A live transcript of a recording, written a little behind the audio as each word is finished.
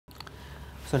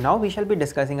So now we shall be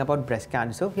discussing about breast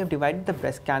cancer. We have divided the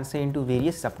breast cancer into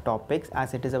various subtopics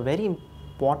as it is a very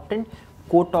important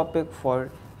core topic for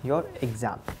your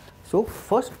exam. So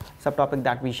first subtopic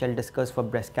that we shall discuss for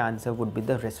breast cancer would be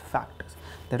the risk factors.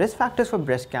 The risk factors for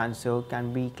breast cancer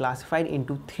can be classified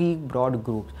into three broad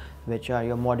groups, which are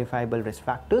your modifiable risk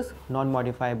factors,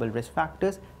 non-modifiable risk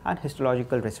factors and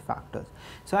histological risk factors.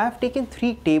 So I have taken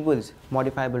three tables: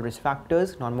 modifiable risk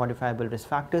factors, non-modifiable risk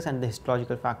factors and the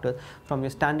histological factors from your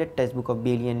standard textbook of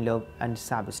Bailey and Love and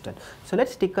Sabiston. So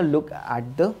let's take a look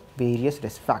at the various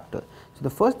risk factors. So the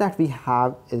first that we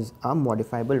have is a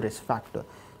modifiable risk factor,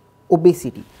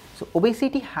 obesity. So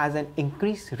obesity has an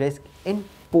increased risk in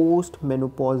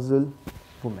post-menopausal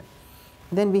women.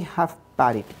 Then we have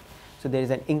parity. So there is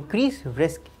an increased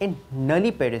risk in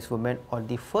nulliparous women or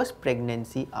the first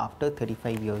pregnancy after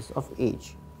 35 years of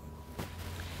age.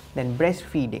 Then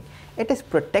breastfeeding. It is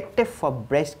protective for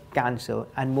breast cancer,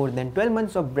 and more than 12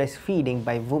 months of breastfeeding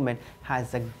by women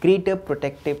has a greater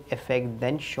protective effect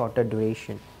than shorter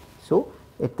duration. So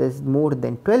it is more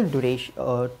than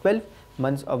 12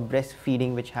 months of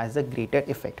breastfeeding which has a greater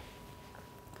effect.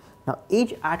 Now,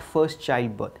 age at first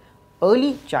childbirth.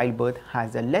 Early childbirth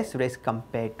has a less risk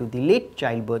compared to the late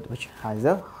childbirth which has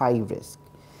a high risk.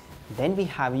 Then we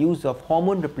have use of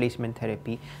hormone replacement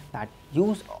therapy, that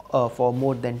use for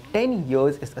more than 10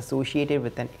 years is associated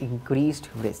with an increased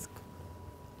risk.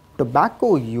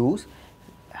 Tobacco use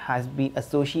has been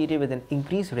associated with an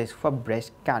increased risk for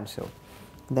breast cancer.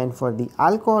 Then for the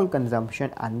alcohol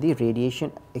consumption and the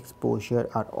radiation exposure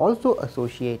are also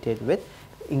associated with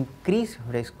increased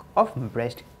risk of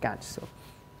breast cancer.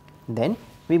 Then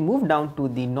we move down to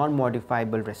the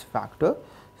non-modifiable risk factor.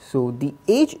 So the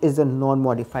age is a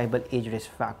non-modifiable age risk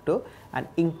factor and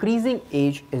increasing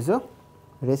age is a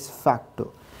risk factor.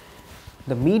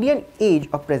 The median age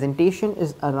of presentation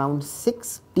is around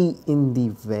 60 in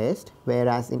the West,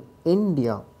 whereas in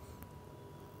India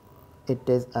it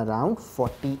is around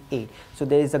 48. So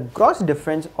there is a gross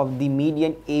difference of the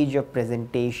median age of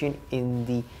presentation in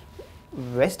the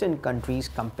Western countries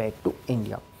compared to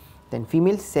India. Then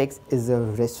female sex is a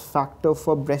risk factor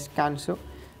for breast cancer.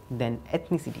 Then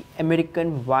ethnicity,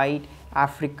 American, white,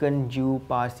 African, Jew,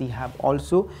 Parsi have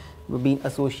also been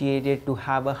associated to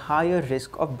have a higher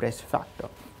risk of breast factor.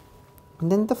 And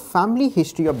then the family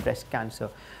history of breast cancer.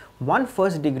 One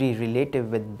first degree relative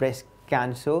with breast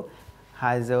cancer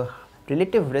has a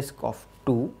relative risk of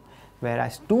 2,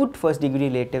 whereas 2 first degree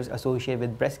relatives associated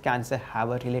with breast cancer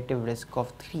have a relative risk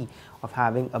of 3 of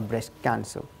having a breast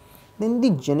cancer. Then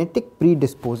the genetic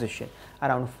predisposition.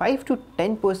 Around 5 to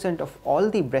 10% of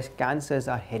all the breast cancers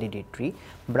are hereditary.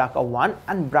 BRCA1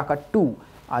 and BRCA2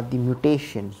 are the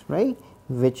mutations, right,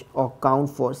 which account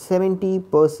for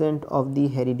 70% of the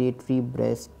hereditary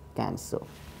breast cancer.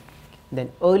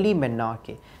 Then early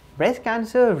menarche. Breast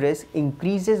cancer risk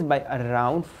increases by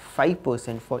around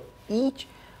 5% for each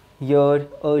year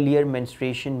earlier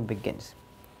menstruation begins.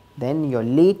 Then your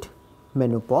late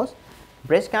menopause.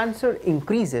 Breast cancer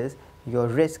increases your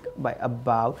risk by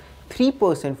about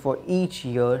 3% for each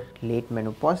year late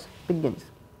menopause begins.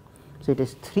 So it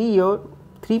is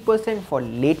 3% for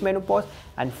late menopause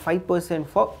and 5%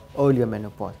 for earlier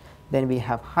menopause. Then we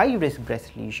have high risk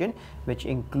breast lesion, which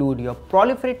include your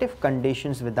proliferative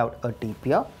conditions without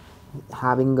atypia,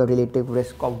 having a relative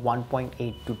risk of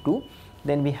 1.8 to 2.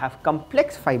 Then we have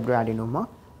complex fibroadenoma,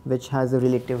 which has a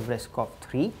relative risk of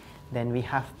 3. Then we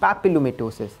have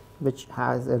papillomatosis, which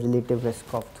has a relative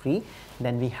risk of 3.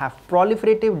 Then we have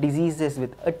proliferative diseases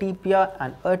with atypia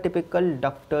and atypical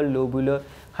ductal lobular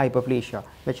hyperplasia,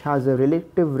 which has a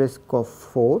relative risk of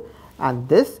 4. And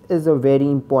this is a very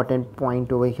important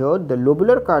point over here, the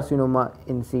lobular carcinoma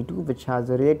in situ, which has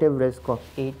a relative risk of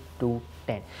 8 to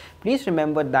 10. Please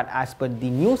remember that as per the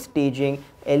new staging,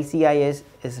 LCIS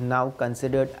is now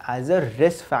considered as a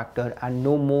risk factor and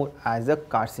no more as a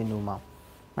carcinoma,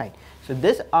 right. So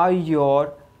these are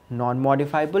your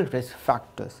non-modifiable risk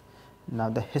factors. Now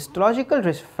the histological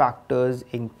risk factors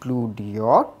include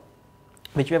your,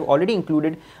 which we have already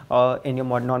included in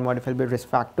your non-modifiable risk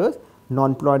factors: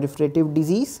 non-proliferative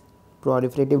disease,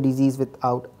 proliferative disease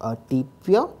without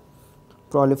atypia,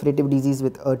 proliferative disease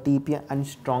with atypia and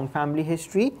strong family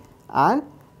history, and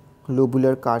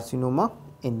lobular carcinoma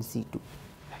in situ.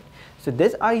 So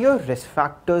these are your risk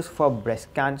factors for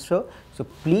breast cancer. So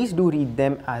please do read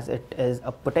them as it is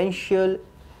a potential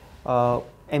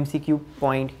MCQ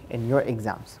point in your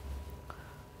exams.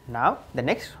 Now the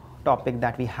next topic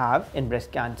that we have in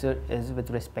breast cancer is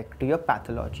with respect to your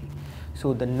pathology.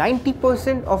 So the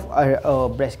 90%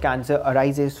 of breast cancer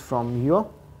arises from your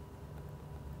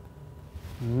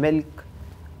milk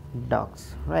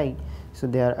ducts, right. So,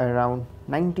 they are around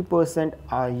 90%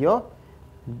 are your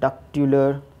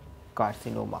ductular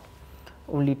carcinoma.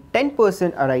 Only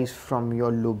 10% arise from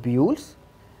your lobules,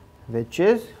 which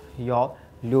is your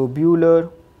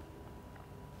lobular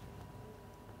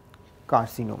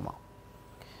carcinoma.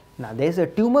 Now, there is a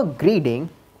tumor grading,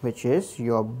 which is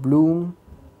your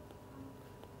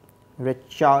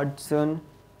Bloom-Richardson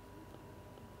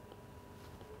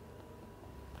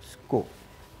score.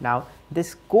 Now,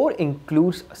 this score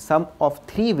includes sum of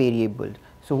 3 variables.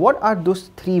 So, what are those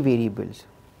 3 variables?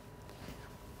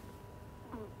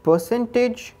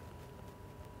 Percentage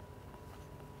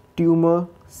tumor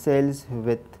cells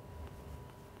with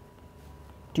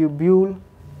tubule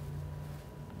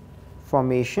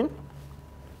formation,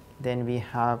 then we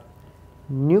have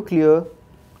nuclear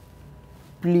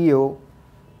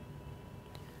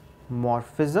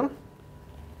pleomorphism,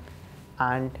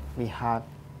 and we have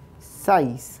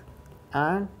size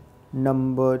and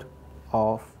number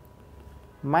of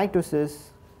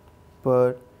mitosis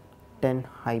per 10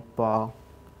 hyper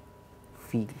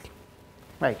field,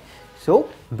 right. So,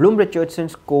 Bloom-Richardson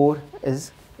score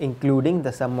is including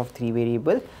the sum of 3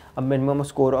 variables. A minimum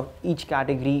score of each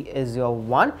category is your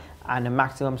 1 and a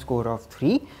maximum score of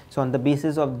 3. So, on the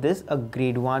basis of this, a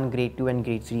grade 1, grade 2 and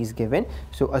grade 3 is given.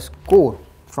 So, a score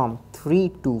from 3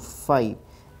 to 5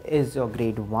 is your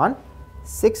grade 1,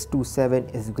 6 to 7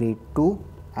 is grade 2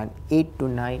 and 8 to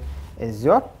 9 is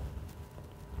your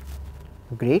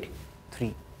grade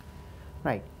 3,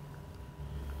 right.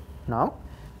 Now,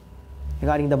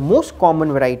 regarding the most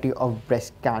common variety of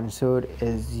breast cancer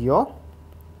is your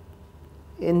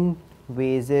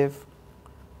invasive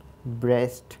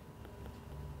breast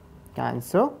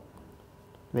cancer,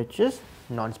 which is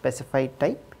non-specified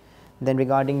type. Then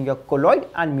regarding your colloid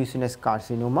and mucinous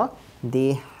carcinoma,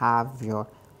 they have your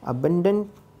abundance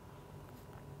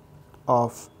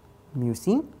of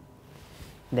mucin.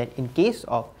 Then in case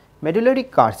of medullary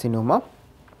carcinoma,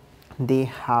 they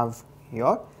have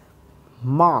your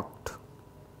marked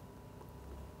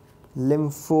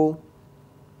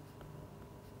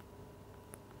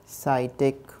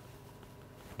lymphocytic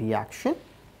reaction,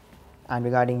 and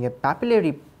regarding your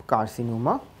papillary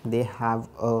carcinoma, they have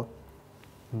a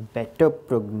better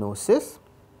prognosis,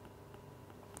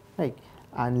 right,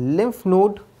 and lymph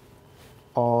node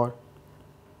or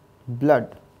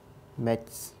blood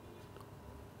mets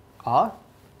are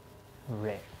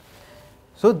rare.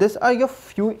 So, these are your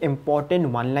few important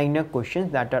one-liner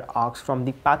questions that are asked from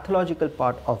the pathological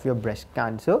part of your breast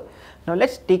cancer. Now, let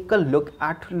us take a look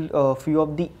at a few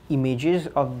of the images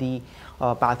of the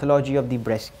pathology of the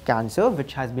breast cancer,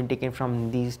 which has been taken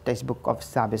from the textbook of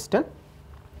Sabiston.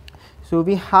 So,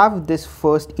 we have this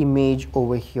first image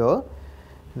over here,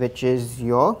 which is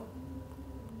your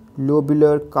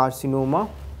lobular carcinoma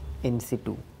in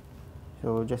situ.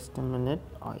 So, just a minute,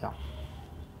 yeah.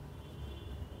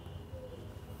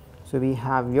 So, we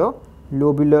have your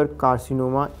lobular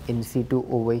carcinoma in situ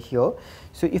over here.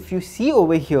 So, if you see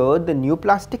over here, the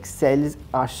neoplastic cells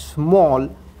are small,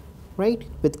 right,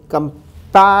 with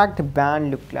compact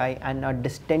band nuclei and are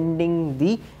distending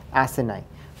the acini,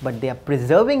 but they are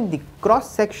preserving the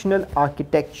cross-sectional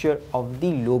architecture of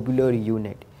the lobular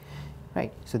unit,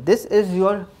 right. So, this is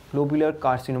your lobular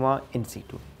carcinoma in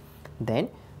situ. Then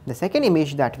the second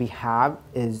image that we have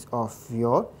is of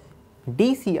your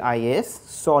DCIS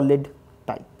solid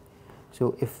type.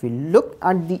 So, if we look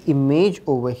at the image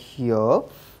over here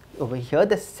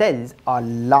the cells are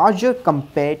larger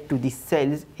compared to the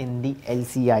cells in the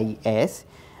LCIS,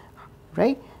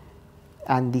 right,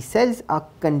 and the cells are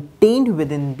contained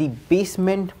within the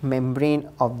basement membrane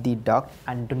of the duct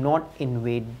and do not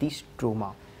invade the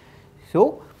stroma.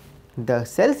 So, the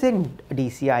cells in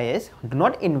DCIS do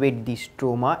not invade the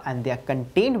stroma and they are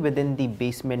contained within the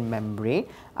basement membrane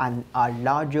and are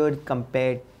larger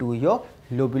compared to your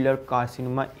lobular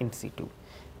carcinoma in situ.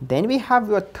 Then we have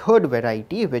your third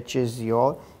variety, which is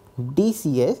your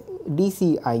DCIS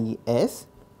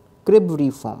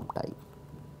cribriform type.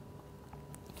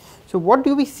 So, what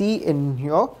do we see in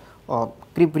your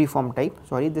cribriform type?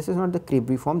 Sorry, this is not the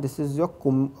cribriform, this is your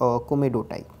comedo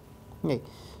type, right.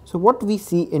 So, what we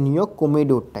see in your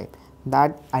comedo type,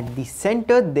 that at the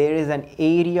center there is an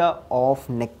area of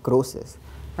necrosis,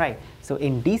 right. So,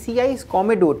 in DCI's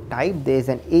comedo type there is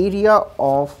an area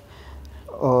of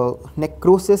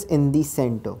necrosis in the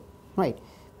center, right.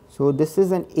 So, this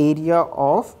is an area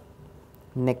of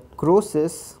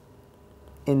necrosis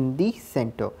in the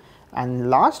center, and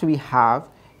last we have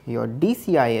your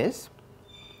DCIS,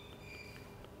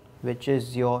 which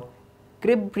is your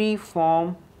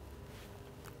cribriform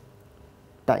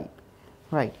type,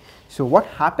 right. So what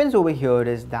happens over here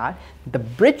is that the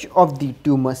bridge of the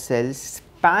tumor cells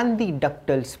span the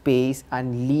ductal space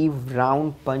and leave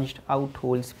round punched out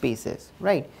hole spaces,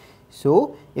 right.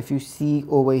 So if you see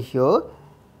over here,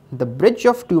 the bridge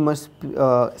of tumor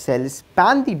cells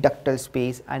span the ductal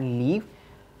space and leave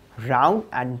round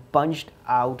and punched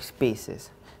out spaces.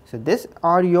 So these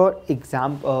are your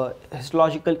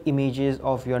histological images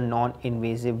of your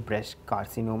non-invasive breast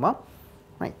carcinoma,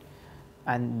 right.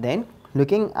 And then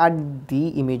looking at the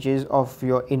images of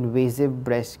your invasive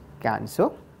breast cancer,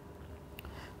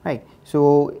 right.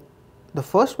 So the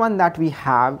first one that we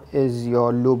have is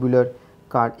your lobular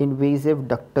invasive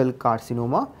ductal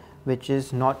carcinoma, which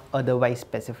is not otherwise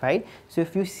specified. So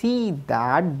if you see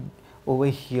that over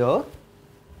here,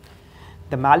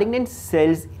 the malignant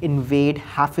cells invade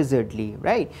haphazardly,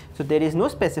 right. So there is no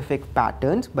specific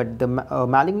patterns, but the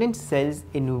malignant cells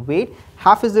invade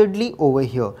haphazardly over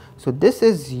here. So this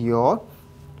is your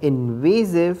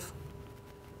invasive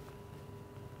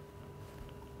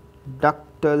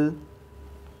ductal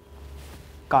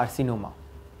carcinoma.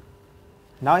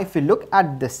 Now if you look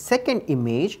at the second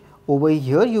image over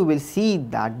here, you will see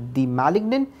that the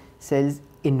malignant cells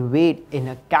invade in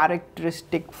a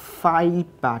characteristic file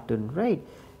pattern, right,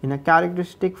 in a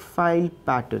characteristic file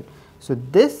pattern. So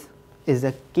this is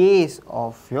a case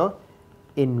of your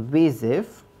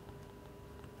invasive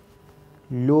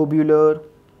lobular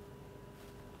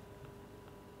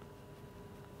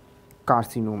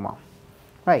carcinoma,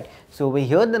 right. So over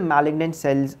here the malignant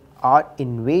cells are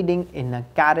invading in a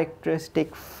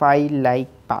characteristic file like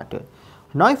pattern.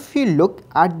 Now if you look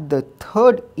at the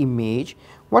third image,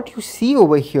 what you see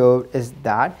over here is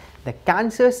that the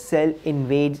cancer cell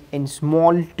invades in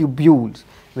small tubules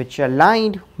which are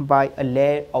lined by a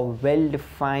layer of well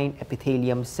defined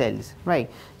epithelium cells, right.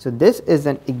 So this is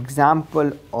an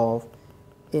example of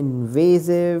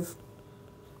invasive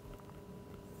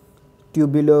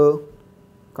tubular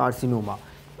carcinoma.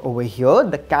 Over here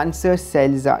the cancer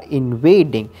cells are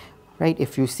invading, right.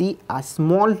 If you see as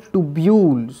small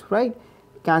tubules, right,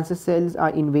 cancer cells are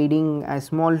invading as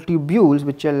small tubules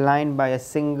which are lined by a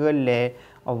single layer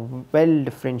of well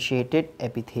differentiated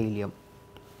epithelium.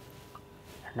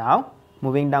 Now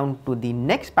moving down to the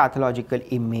next pathological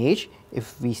image,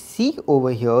 if we see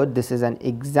over here, this is an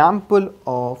example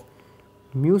of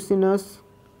mucinous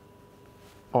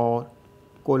or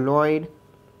colloid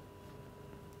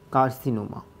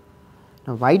carcinoma.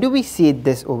 Now why do we see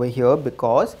this over here?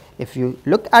 Because if you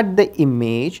look at the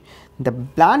image, the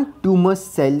bland tumor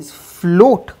cells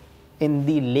float in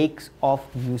the lakes of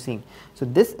mucin. So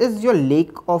this is your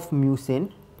lake of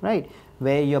mucin, right,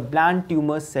 where your bland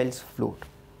tumor cells float.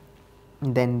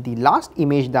 And then the last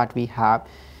image that we have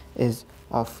is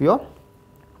of your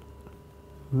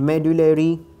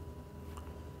medullary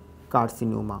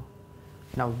carcinoma.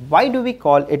 Now why do we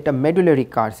call it a medullary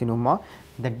carcinoma?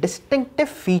 The distinctive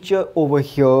feature over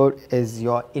here is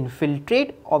your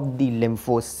infiltrate of the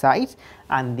lymphocytes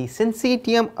and the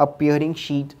syncytium appearing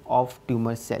sheet of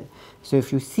tumor cell. So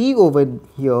if you see over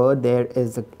here, there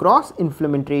is a cross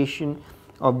inflammation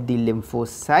of the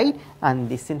lymphocyte and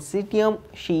the syncytium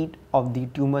sheet of the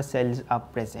tumor cells are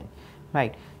present,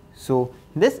 right. So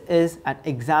this is an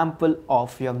example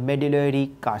of your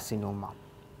medullary carcinoma.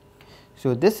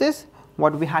 So this is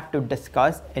what we had to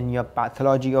discuss in your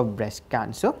pathology of breast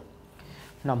cancer.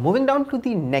 Now moving down to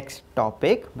the next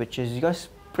topic, which is your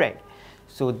spread.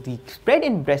 So the spread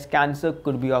in breast cancer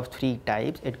could be of three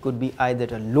types. It could be either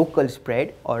a local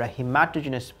spread or a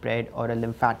hematogenous spread or a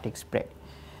lymphatic spread.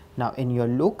 Now in your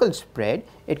local spread,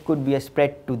 it could be a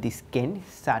spread to the skin,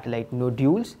 satellite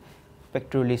nodules,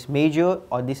 pectoralis major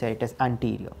or the serratus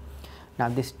anterior. Now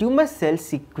this tumor cells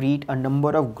secrete a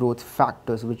number of growth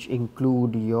factors which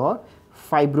include your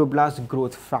fibroblast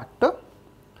growth factor,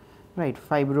 right,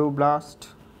 fibroblast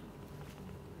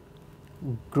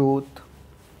growth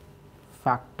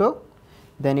factor,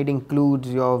 then it includes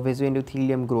your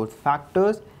mesoendothelium growth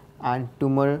factors and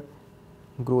tumor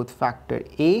growth factor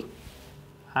A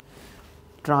and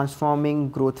transforming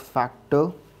growth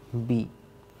factor B.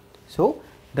 So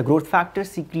the growth factors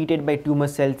secreted by tumor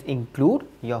cells include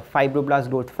your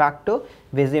fibroblast growth factor,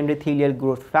 mesoendothelial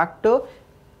growth factor,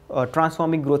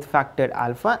 transforming growth factor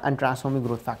alpha and transforming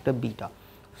growth factor beta.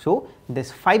 So this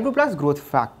fibroblast growth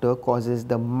factor causes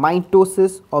the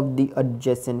mitosis of the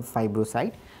adjacent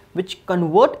fibrocyte, which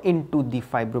convert into the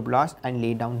fibroblast and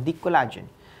lay down the collagen.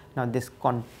 Now this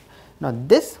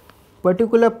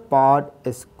particular part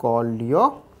is called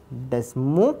your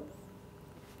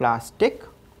desmoplastic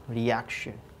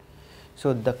reaction.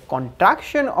 So the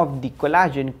contraction of the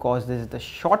collagen causes the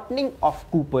shortening of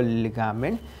Cooper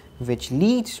ligament, which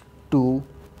leads to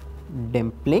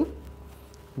dimpling,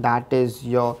 that is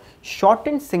your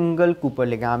shortened single Cooper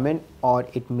ligament, or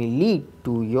it may lead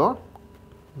to your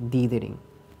teethering,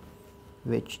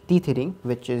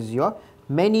 which is your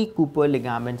many Cooper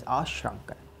ligaments are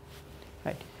shrunken.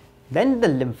 Right. Then the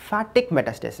lymphatic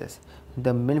metastasis.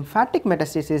 The lymphatic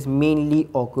metastasis mainly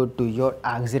occur to your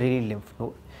axillary lymph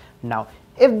node. Now,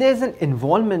 if there is an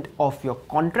involvement of your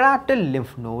contralateral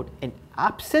lymph node in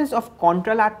absence of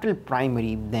contralateral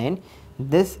primary, then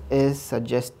this is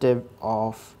suggestive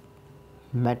of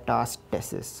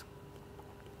metastasis.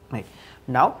 Right.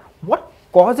 Now, what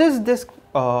causes this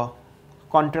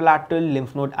contralateral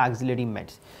lymph node axillary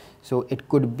mets? So, it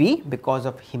could be because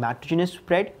of hematogenous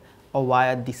spread, or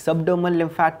via the subdermal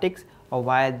lymphatics, or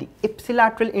via the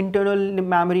ipsilateral internal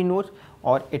mammary nodes,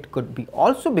 or it could be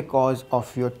also because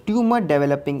of your tumor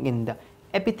developing in the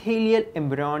epithelial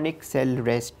embryonic cell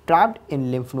rest trapped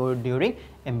in lymph node during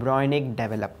embryonic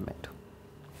development.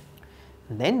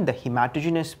 Then the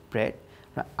hematogenous spread.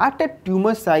 Now, at a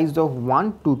tumor size of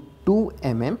 1 to 2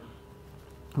 mm,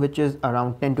 which is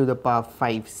around 10 to the power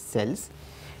 5 cells,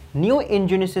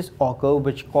 neoangenesis occur,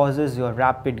 which causes your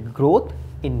rapid growth,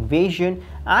 invasion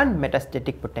and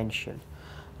metastatic potential.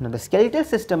 Now, the skeletal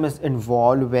system is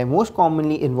involved, where most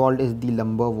commonly involved is the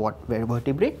lumbar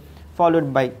vertebrae,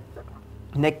 followed by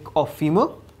neck of femur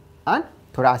and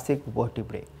thoracic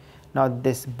vertebrae. Now,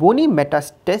 this bony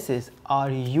metastases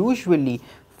are usually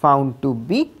found to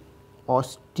be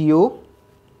osteolytic.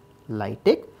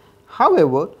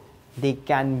 However, they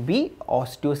can be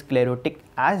osteosclerotic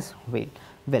as well.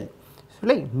 So,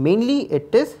 like mainly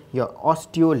it is your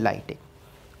osteolytic.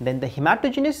 Then the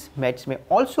hematogenous mets may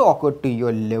also occur to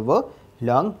your liver,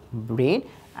 lung, brain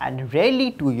and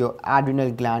rarely to your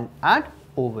adrenal gland and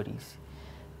ovaries.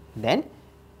 Then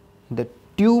the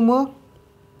tumor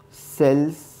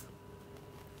cells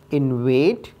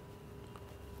invade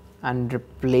and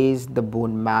replace the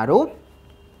bone marrow.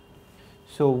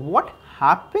 So, what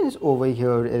happens over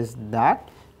here is that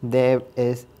there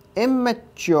is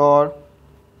immature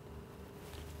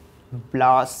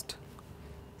blast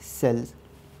cells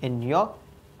in your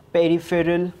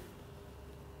peripheral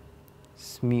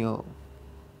smear,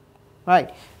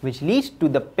 right, which leads to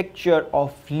the picture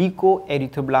of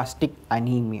leukoerythroblastic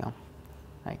anemia,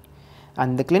 right.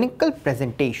 And the clinical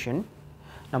presentation.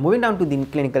 Now, moving down to the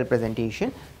clinical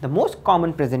presentation, the most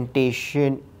common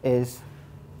presentation is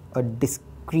a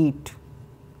discrete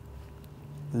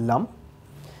lump.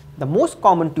 The most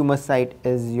common tumor site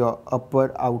is your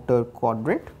upper outer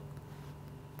quadrant,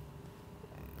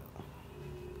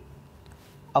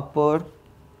 upper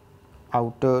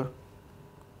outer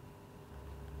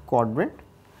quadrant.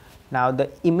 Now,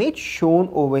 the image shown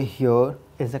over here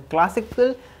is a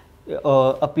classical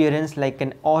appearance like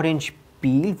an orange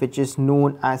peel, which is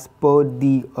known as per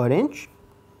the orange.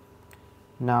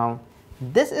 Now,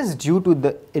 this is due to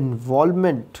the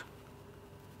involvement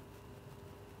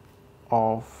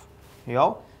of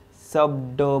your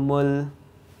subdermal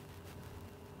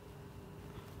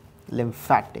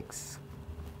lymphatics.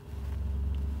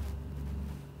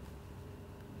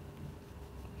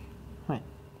 Right.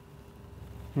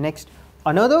 Next,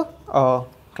 another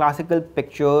classical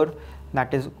picture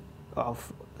that is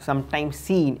sometimes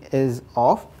seen is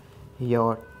of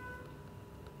your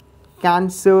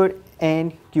cancer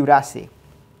and cuirassier.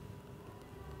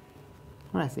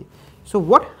 So,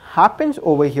 what happens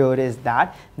over here is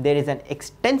that there is an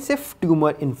extensive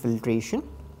tumor infiltration.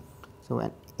 So,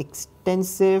 an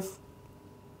extensive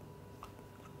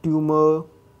tumor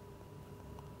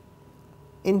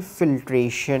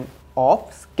infiltration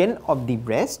of skin of the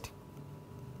breast,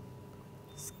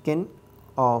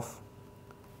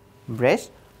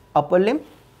 upper limb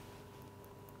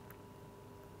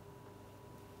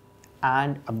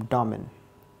and abdomen.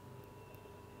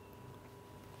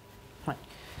 Right.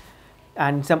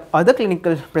 And some other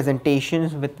clinical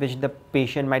presentations with which the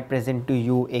patient might present to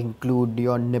you include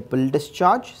your nipple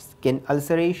discharge, skin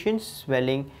ulcerations,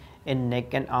 swelling in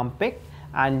neck and armpit,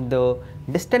 and the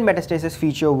distant metastasis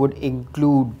feature would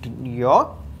include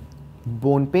your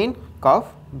bone pain,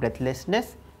 cough,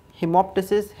 breathlessness,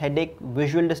 hemoptysis, headache,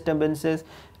 visual disturbances,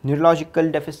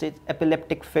 neurological deficits,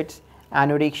 epileptic fits,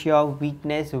 anorexia,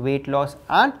 weakness, weight loss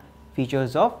and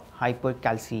features of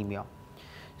hypercalcemia.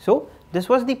 So, this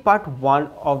was the part 1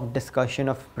 of discussion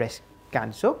of breast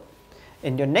cancer.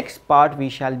 In your next part, we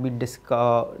shall be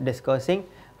discussing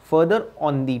further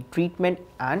on the treatment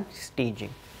and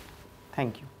staging.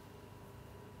 Thank you.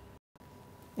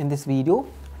 In this video,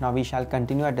 now we shall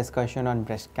continue our discussion on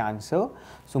breast cancer.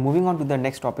 So, moving on to the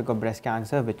next topic of breast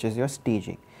cancer, which is your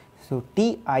staging. So,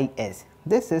 TIS,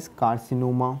 this is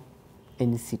carcinoma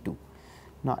in situ.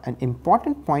 Now, an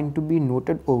important point to be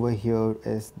noted over here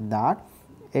is that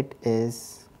it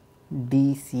is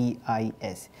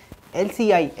DCIS.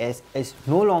 LCIS is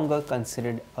no longer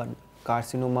considered a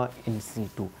carcinoma in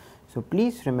situ. So,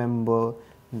 please remember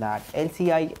that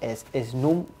LCIS is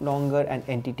no longer an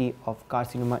entity of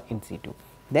carcinoma in situ.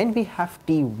 Then we have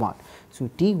T1. So,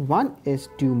 T1 is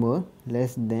tumor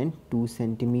less than 2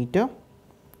 centimeter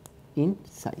in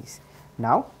size.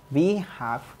 Now, we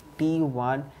have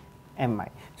T1 MI.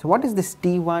 So, what is this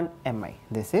T1 MI?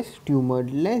 This is tumor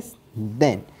less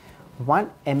than 1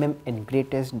 mm in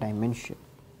greatest dimension.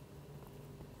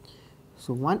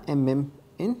 So, 1 mm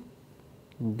in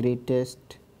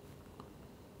greatest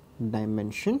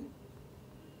dimension,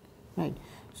 right.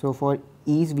 So, for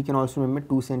ease we can also remember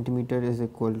 2 centimeter is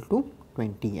equal to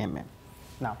 20 mm.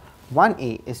 Now,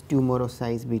 1A is tumor of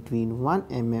size between 1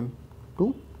 mm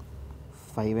to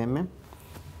 5 mm,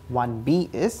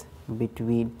 1B is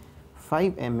between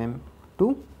 5 mm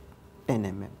to 10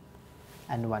 mm,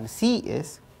 and 1C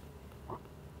is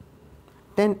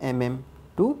 10 mm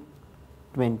to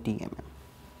 20 mm.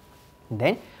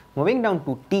 Then moving down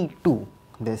to T2,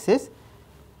 this is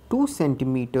 2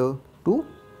 centimeter to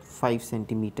 5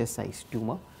 centimeter size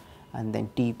tumor, and then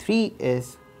T3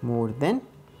 is more than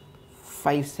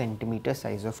 5 centimeter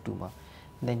size of tumor.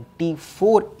 Then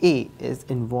T4A is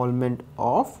involvement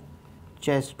of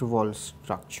chest wall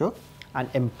structure. An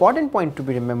important point to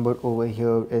be remembered over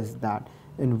here is that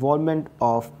involvement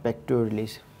of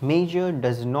pectoralis major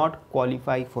does not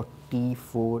qualify for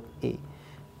T4A,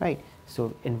 right.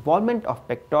 So, involvement of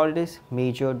pectoralis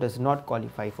major does not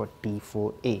qualify for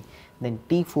T4A. Then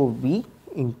T4B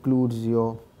includes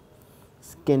your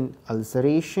skin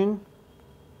ulceration,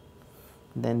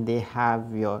 then they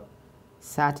have your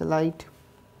satellite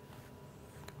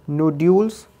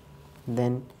nodules,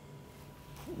 then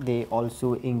they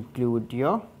also include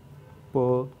your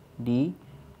per D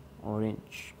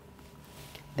orange.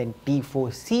 Then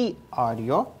T4C are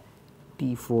your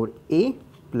T4A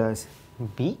plus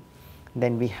B.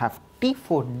 Then we have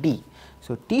T4D.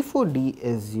 So, T4D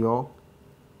is your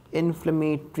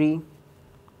inflammatory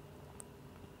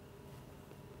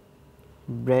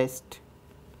breast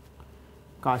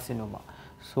carcinoma.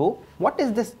 So, what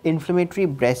is this inflammatory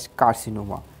breast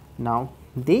carcinoma? Now,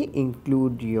 they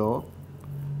include your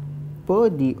per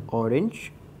the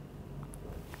orange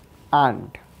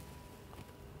and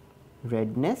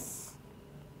redness,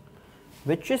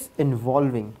 which is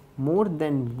involving more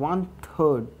than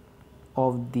 1/3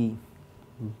 of the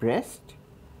breast,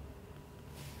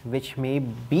 which may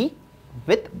be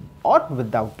with or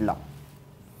without lump,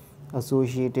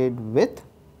 associated with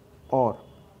or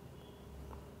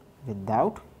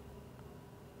without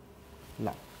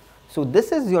lump. So,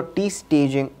 this is your T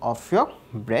staging of your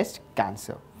breast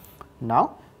cancer.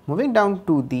 Now, moving down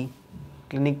to the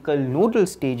clinical nodal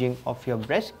staging of your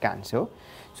breast cancer.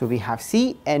 So, we have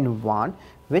CN1,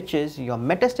 which is your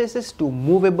metastasis to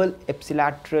movable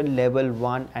ipsilateral level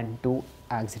 1 and 2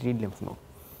 axillary lymph node.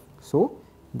 So,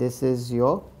 this is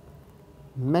your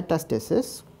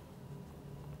metastasis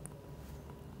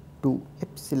to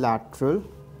ipsilateral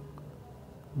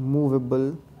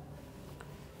movable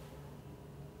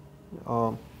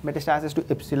metastasis to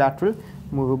ipsilateral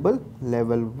movable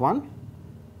level 1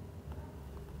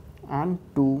 and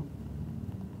 2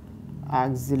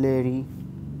 axillary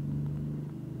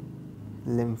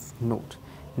lymph nodes.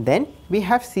 Then we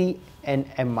have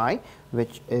CNMI,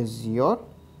 which is your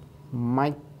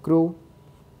micro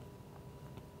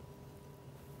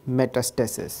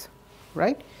metastasis,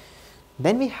 right.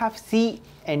 Then we have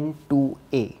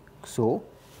CN2A. So,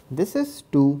 this is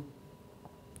to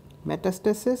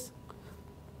metastasis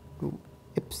to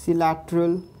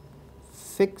ipsilateral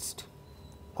fixed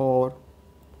or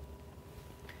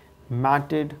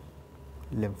matted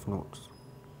lymph nodes.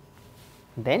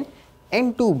 Then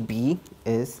N2B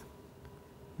is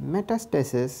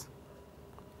metastasis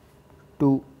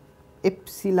to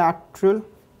ipsilateral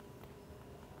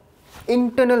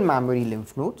internal mammary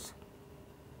lymph nodes.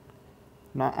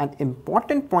 Now, an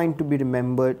important point to be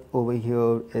remembered over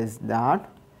here is that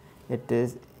it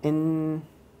is in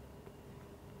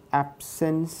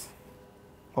absence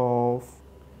of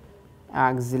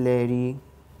axillary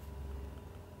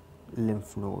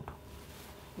lymph node,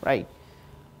 right.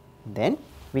 Then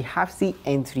we have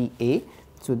CN3A.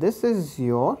 So, this is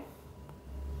your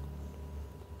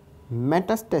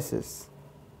metastasis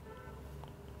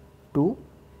to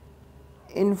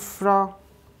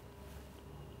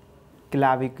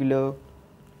infraclavicular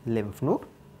lymph node.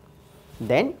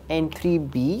 Then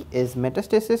N3B is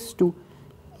metastasis to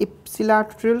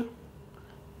ipsilateral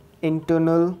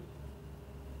internal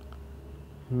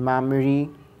mammary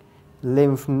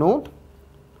lymph node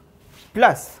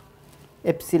plus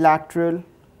ipsilateral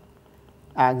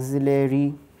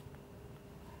axillary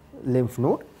lymph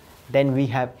node. Then we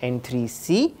have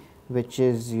N3C, which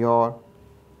is your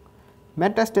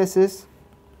metastasis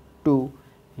to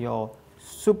your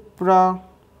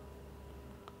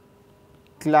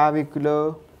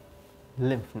supraclavicular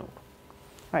lymph node,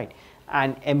 right?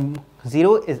 And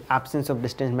M0 is absence of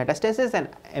distant metastasis and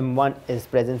M1 is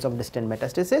presence of distant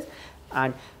metastasis,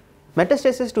 and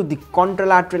metastasis to the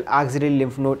contralateral axillary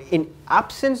lymph node in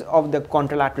absence of the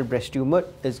contralateral breast tumor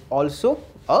is also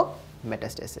a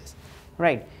metastasis,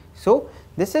 right? So,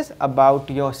 this is about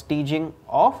your staging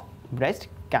of breast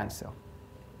cancer.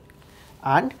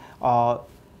 And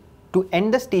to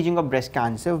end the staging of breast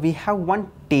cancer, we have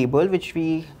one table which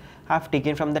we have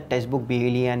taken from the textbook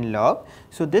Bailey and Love.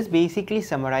 So, this basically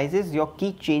summarizes your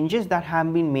key changes that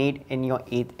have been made in your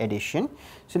 8th edition.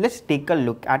 So, let us take a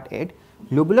look at it.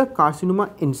 Lobular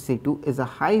carcinoma in situ is a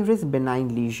high risk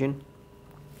benign lesion,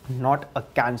 not a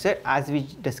cancer, as we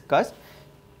discussed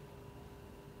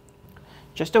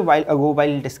just a while ago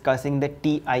while discussing the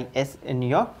TIS in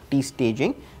your T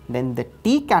staging. Then the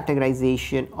T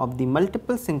categorization of the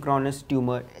multiple synchronous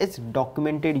tumor is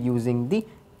documented using the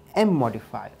M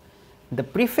modifier. The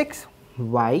prefix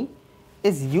Y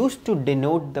is used to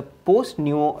denote the post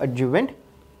neoadjuvant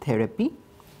therapy.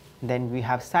 Then we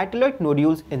have cytoloid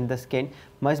nodules in the skin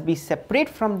must be separate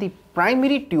from the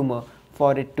primary tumor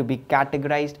for it to be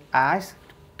categorized as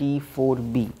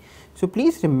T4B. So,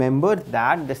 please remember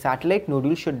that the satellite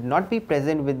nodule should not be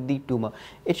present with the tumor.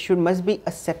 It must be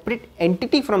a separate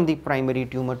entity from the primary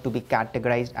tumor to be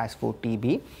categorized as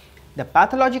 4TB. The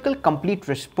pathological complete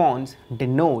response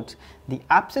denotes the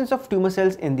absence of tumor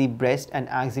cells in the breast and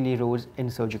axillary rows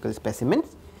in surgical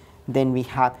specimens. Then we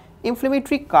have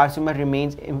inflammatory carcinoma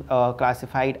remains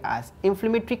classified as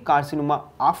inflammatory carcinoma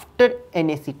after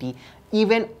NACT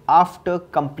even after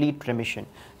complete remission.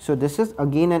 So, this is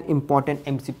again an important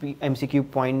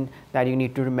MCQ point that you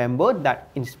need to remember, that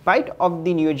in spite of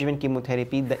the neoadjuvant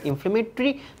chemotherapy, the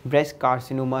inflammatory breast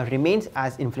carcinoma remains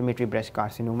as inflammatory breast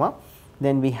carcinoma.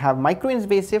 Then we have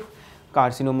microinvasive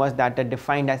carcinomas that are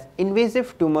defined as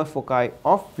invasive tumor foci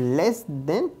of less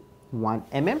than 1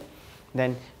 mm.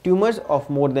 Then tumors of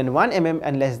more than 1 mm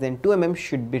and less than 2 mm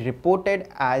should be reported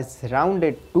as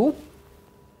rounded to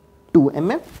 2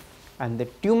 mm. And the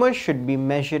tumor should be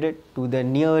measured to the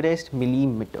nearest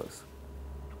millimeters.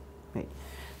 Right.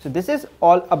 So, this is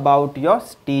all about your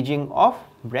staging of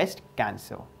breast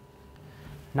cancer.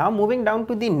 Now, moving down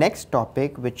to the next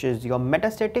topic, which is your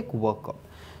metastatic workup.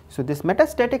 So, this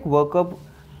metastatic workup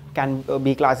can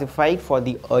be classified for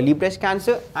the early breast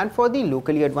cancer and for the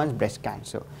locally advanced breast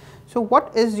cancer. So,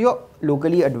 what is your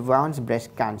locally advanced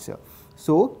breast cancer?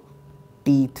 So,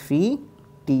 T3,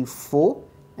 T4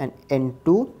 and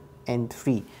N2,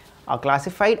 N3 are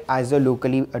classified as a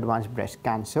locally advanced breast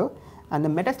cancer, and the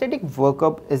metastatic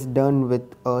workup is done with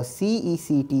a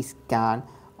CECT scan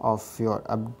of your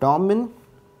abdomen,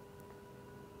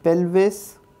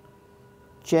 pelvis,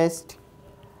 chest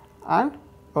and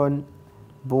a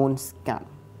bone scan.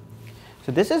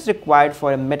 So, this is required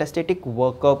for a metastatic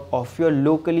workup of your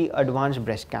locally advanced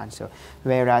breast cancer,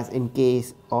 whereas in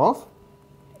case of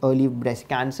early breast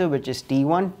cancer, which is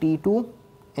T1, T2,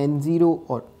 N0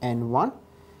 or N1,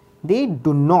 they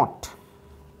do not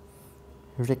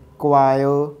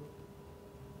require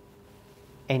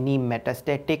any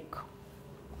metastatic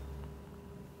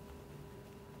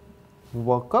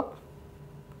workup.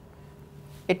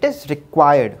 It is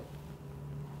required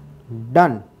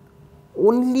done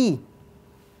only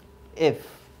if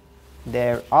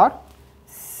there are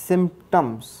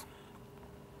symptoms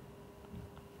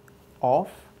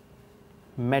of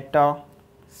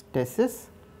metastasis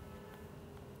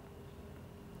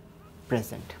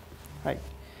present, right.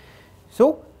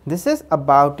 So, this is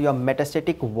about your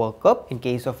metastatic workup in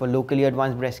case of a locally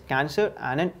advanced breast cancer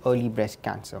and an early breast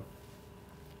cancer.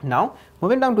 Now,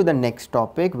 moving down to the next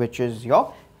topic, which is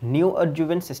your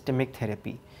neoadjuvant systemic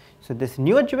therapy. So, this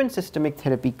neoadjuvant systemic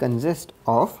therapy consists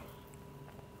of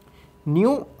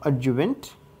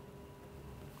neoadjuvant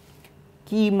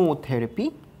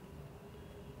chemotherapy,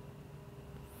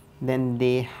 then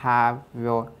they have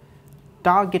your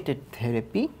targeted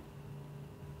therapy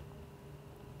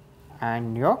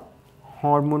and your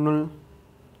hormonal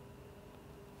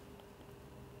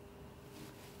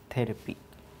therapy.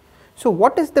 So,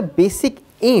 what is the basic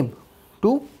aim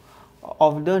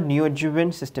of the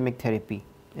neoadjuvant systemic therapy?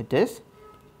 It is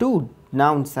to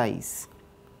downsize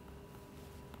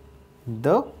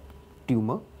the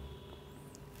tumor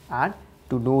and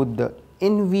to know the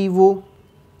in vivo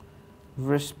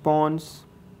response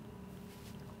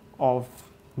of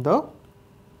the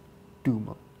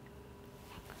tumor.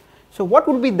 So, what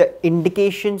would be the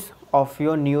indications of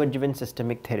your neoadjuvant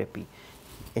systemic therapy?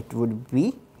 It would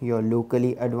be your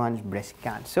locally advanced breast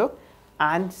cancer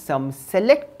and some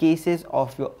select cases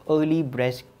of your early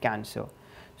breast cancer.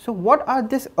 So, what are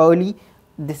the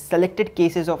selected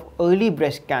cases of early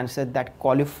breast cancer that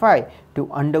qualify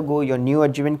to undergo your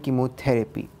neoadjuvant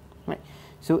chemotherapy? Right.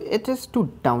 So, it is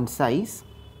to downsize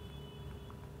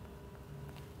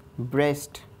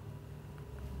breast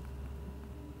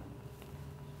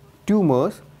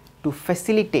tumors to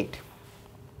facilitate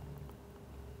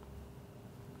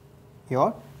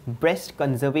your breast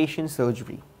conservation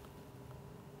surgery.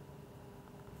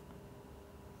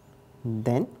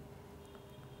 Then,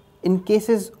 in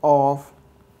cases of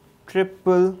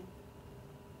triple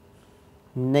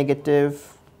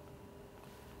negative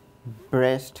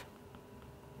breast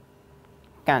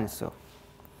cancer,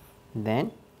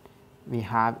 then we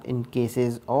have in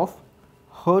cases of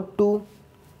HER2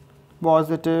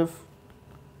 positive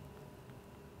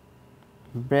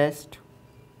breast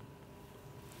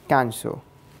cancer,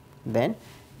 then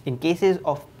in cases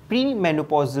of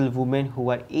premenopausal women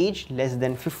who are aged less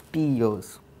than 50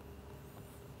 years,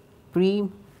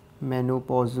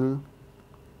 premenopausal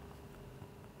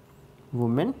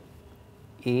women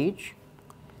age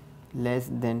less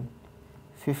than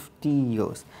 50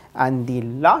 years. And the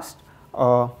last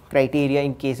criteria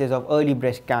in cases of early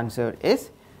breast cancer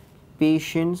is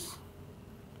patients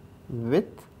with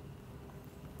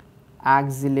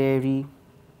axillary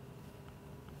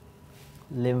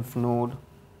lymph node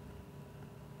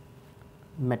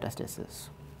metastasis.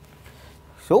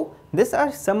 So, these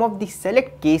are some of the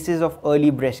select cases of early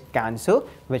breast cancer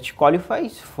which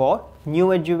qualifies for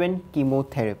neoadjuvant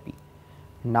chemotherapy.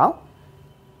 Now,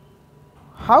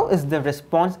 how is the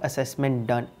response assessment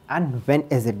done and when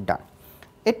is it done?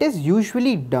 It is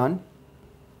usually done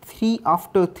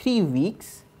after 3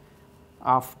 weeks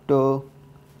after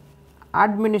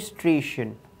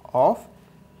administration of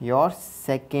your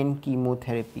second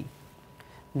chemotherapy.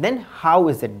 Then how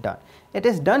is it done? It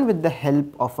is done with the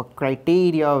help of a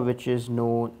criteria which is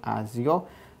known as your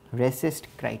RECIST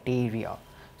criteria.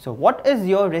 So, what is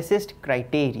your RECIST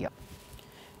criteria?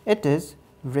 It is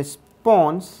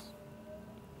response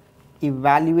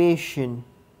evaluation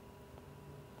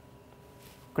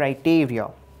criteria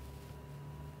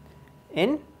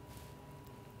in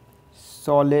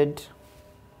solid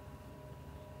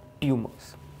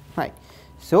tumors, right.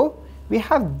 So, we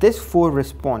have this 4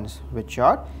 response which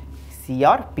are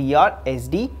CR, PR,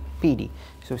 SD, PD.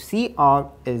 So, CR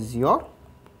is your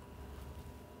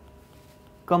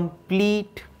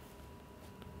complete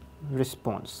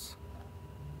response,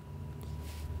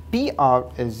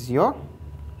 PR is your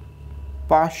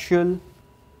partial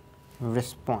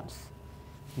response,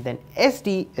 then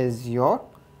SD is your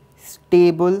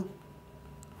stable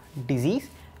disease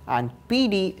and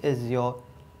PD is your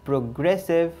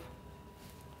progressive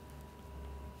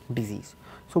disease.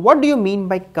 So, what do you mean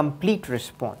by complete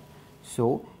response?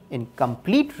 So, in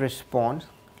complete response,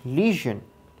 lesion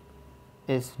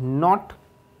is not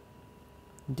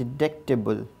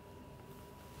detectable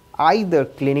either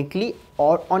clinically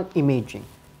or on imaging,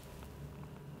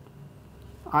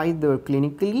 either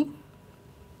clinically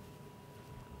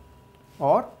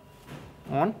or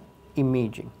on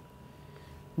imaging.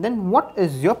 Then what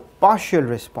is your partial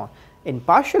response? In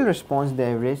partial response,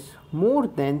 there is more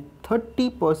than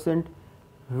 30%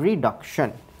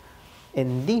 reduction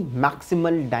in the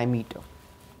maximal diameter.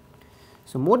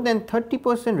 So, more than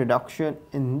 30% reduction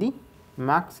in the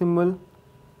maximal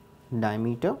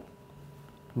diameter.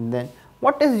 Then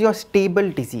what is your stable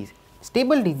disease?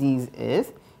 Stable disease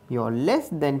is your less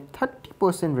than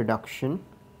 30% reduction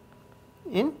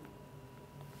in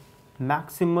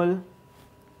maximal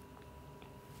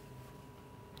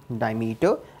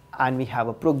diameter, and we have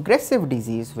a progressive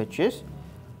disease which is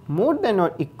more than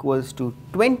or equals to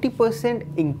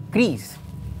 20% increase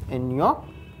in your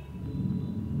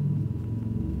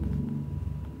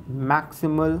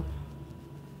maximal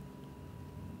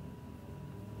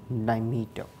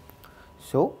diameter.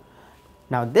 So,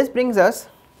 now this brings us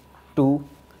to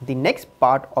the next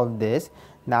part of this,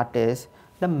 that is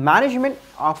the management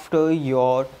after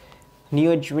your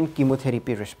neoadjuvant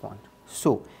chemotherapy response.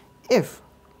 So, if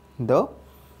the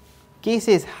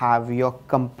cases have your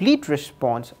complete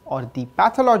response or the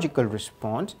pathological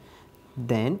response,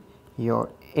 then your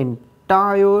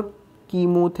entire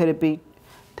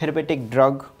therapeutic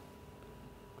drug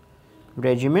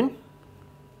regimen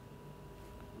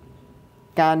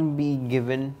can be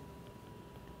given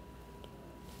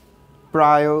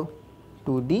prior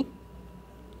to the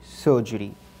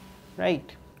surgery,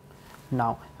 right.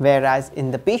 Now, whereas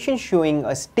in the patient showing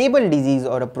a stable disease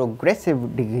or a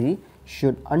progressive degree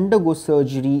should undergo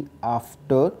surgery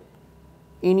after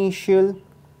initial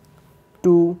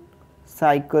 2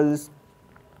 cycles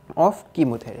of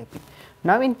chemotherapy.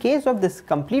 Now, in case of this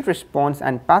complete response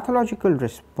and pathological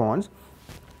response,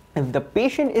 if the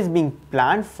patient is being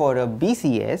planned for a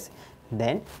BCS,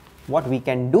 then what we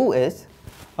can do is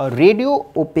a radio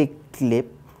opaque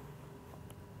clip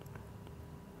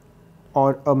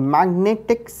or a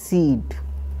magnetic seed,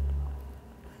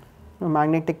 a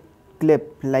magnetic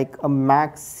clip like a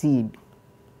mag seed.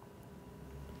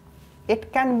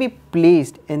 It can be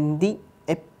placed in the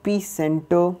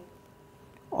epicenter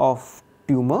of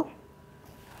tumor.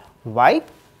 Why?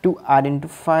 To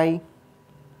identify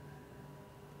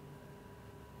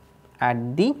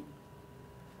at the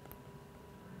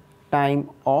time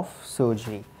of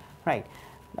surgery, right.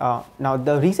 Now,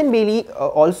 the recent Bailey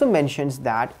also mentions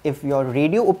that if your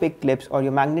radio opaque clips or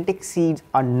your magnetic seeds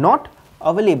are not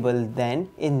available, then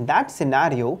in that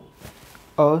scenario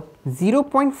a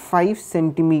 0.5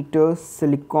 centimeter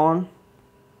silicon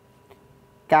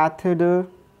catheter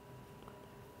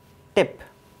tip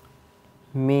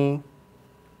may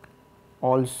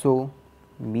also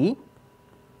be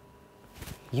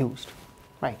used,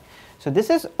 right. So, this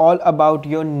is all about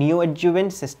your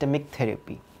neoadjuvant systemic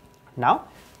therapy. Now,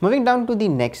 moving down to the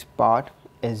next part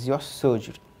is your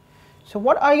surgery. So,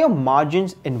 what are your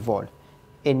margins involved?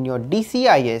 In your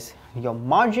DCIS, your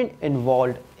margin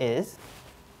involved is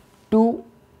 2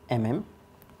 mm,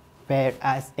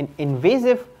 whereas in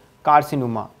invasive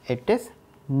carcinoma it is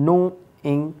no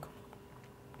ink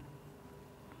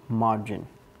margin,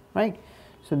 right.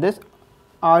 So, this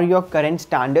are your current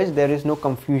standards, there is no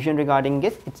confusion regarding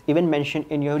this, it is even mentioned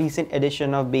in your recent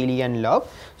edition of Bailey and Love.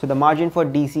 So, the margin for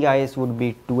DCIS would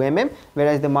be 2 mm,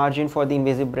 whereas the margin for the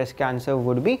invasive breast cancer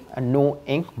would be a no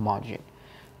ink margin.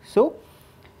 So,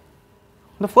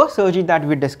 the first surgery that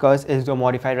we discuss is the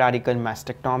modified radical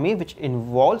mastectomy, which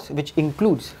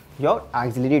includes your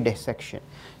axillary dissection.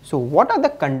 So, what are the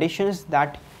conditions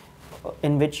that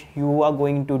in which you are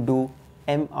going to do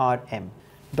MRM?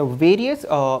 The various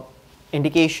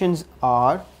indications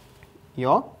are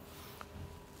your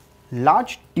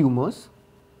large tumors.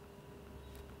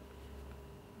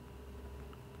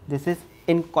 This is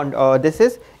in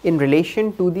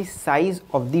relation to the size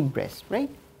of the breast, right?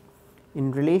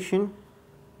 In relation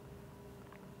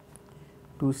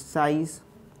to size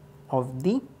of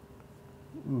the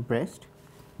breast.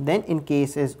 Then in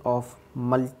cases of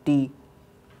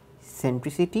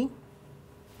multicentricity,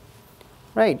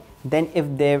 right. Then if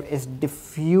there is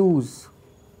diffuse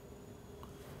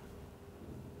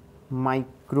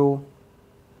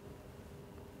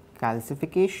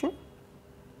microcalcification,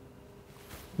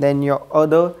 then your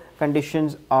other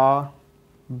conditions are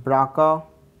BRCA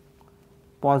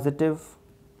positive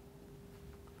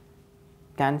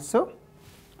cancer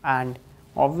and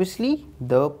obviously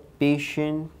the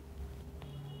patient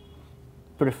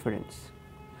preference.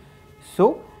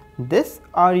 So, these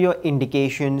are your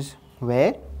indications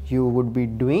where you would be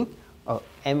doing a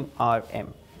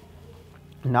MRM.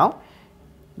 Now,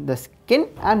 the skin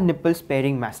and nipple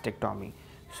sparing mastectomy.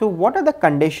 So, what are the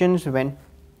conditions when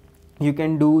you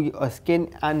can do a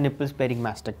skin and nipple sparing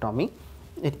mastectomy?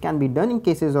 It can be done in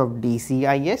cases of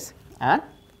DCIS and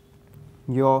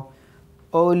your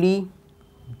early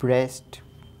breast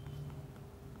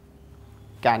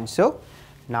cancer.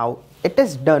 Now, it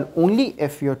is done only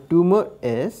if your tumor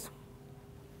is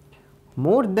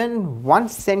more than 1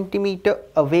 centimeter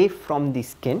away from the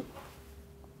skin,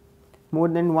 more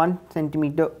than 1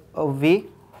 centimeter away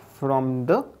from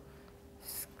the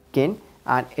skin,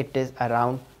 and it is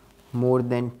around more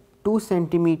than 2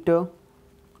 centimeter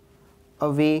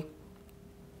away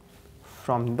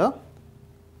from the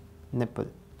nipple.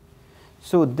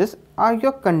 So, these are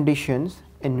your conditions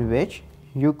in which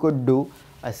you could do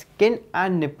a skin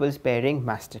and nipple sparing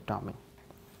mastectomy.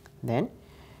 Then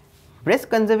breast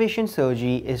conservation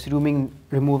surgery is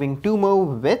removing tumor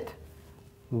with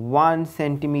 1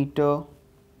 centimeter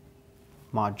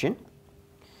margin.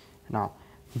 Now,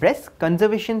 breast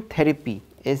conservation therapy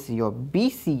is your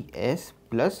BCS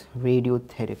plus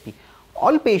radiotherapy.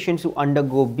 All patients who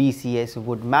undergo BCS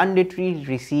would mandatorily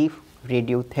receive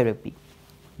radiotherapy.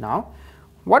 Now,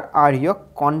 what are your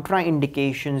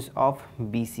contraindications of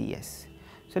BCS?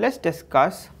 So, let us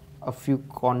discuss a few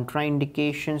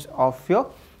contraindications of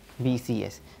your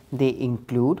BCS. They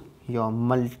include your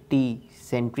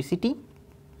multicentricity,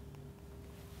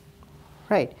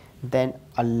 right, then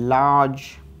a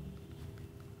large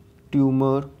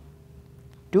tumor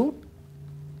to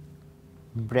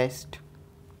breast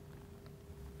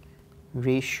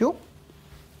ratio,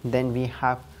 then we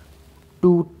have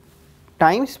 2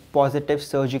 times positive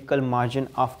surgical margin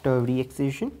after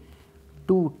re-excision,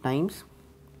 2 times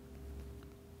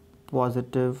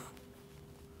positive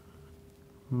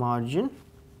margin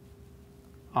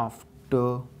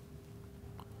after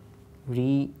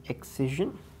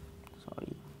re-excision,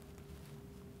 sorry,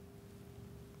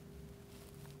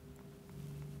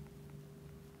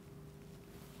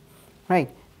 right.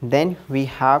 Then we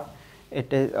have,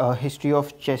 it is a history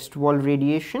of chest wall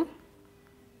radiation,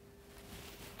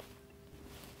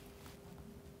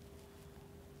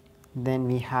 then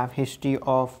we have history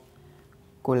of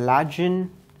collagen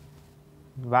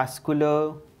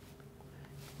vascular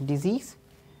disease,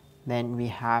 then we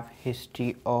have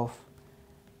history of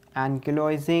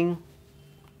ankylosing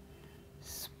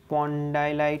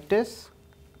spondylitis,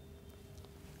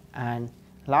 and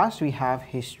last we have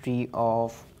history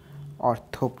of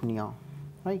orthopnea,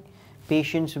 right.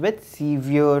 Patients with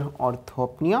severe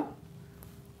orthopnea.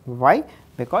 Why?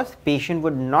 Because patient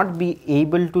would not be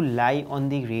able to lie on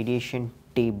the radiation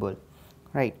table,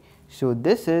 right. So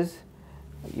this is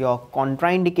your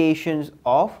contraindications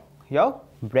of your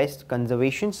breast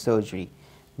conservation surgery.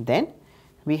 Then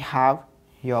we have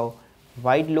your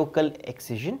wide local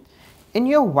excision. In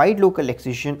your wide local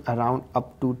excision, around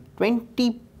up to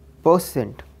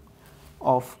 20%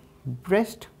 of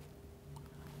breast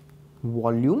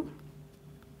volume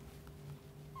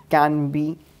can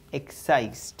be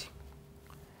excised,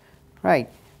 right,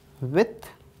 with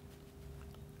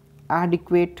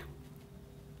adequate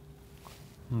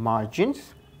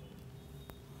margins,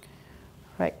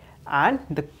 right, and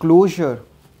the closure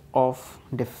of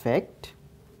defect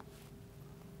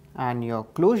and your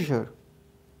closure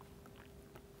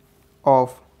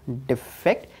of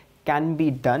defect can be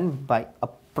done by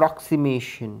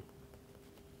approximation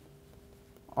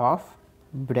of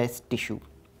breast tissue,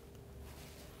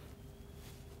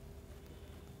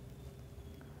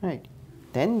 right.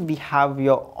 Then we have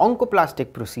your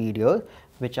oncoplastic procedure,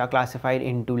 which are classified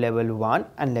into level 1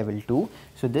 and level 2.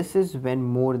 So this is when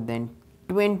more than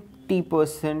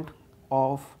 20%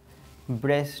 of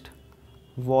breast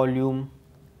volume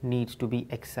needs to be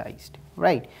excised,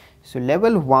 right. So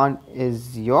level 1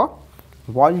 is your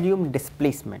volume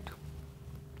displacement,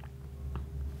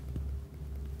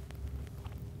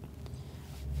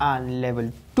 and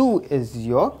level 2 is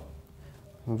your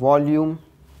volume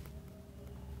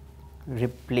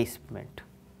replacement,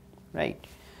 right.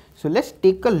 So let's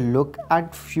take a look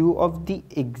at few of the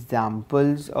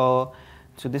examples. So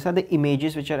these are the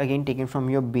images which are again taken from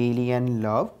your Bailey and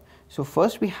Love. So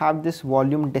first we have this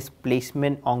volume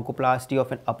displacement oncoplasty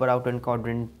of an upper outer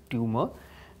quadrant tumor,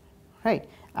 right,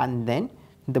 and then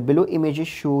the below images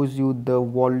shows you the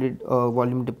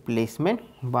volume displacement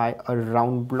by a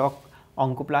round block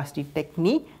oncoplasty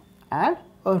technique and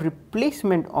a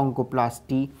replacement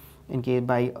oncoplasty in case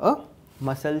by a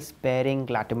muscle sparing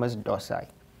latimus dorsi,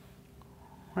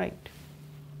 right.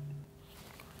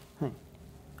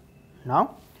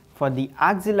 Now for the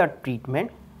axilla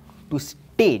treatment, to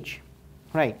stage,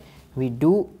 right, we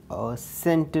do a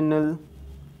sentinel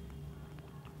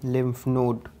lymph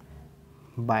node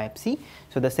biopsy.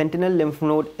 So the sentinel lymph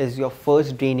node is your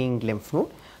first draining lymph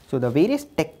node. So the various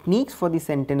techniques for the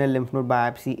sentinel lymph node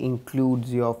biopsy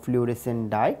includes your fluorescent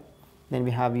dye, then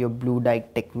we have your blue dye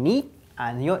technique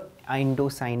and your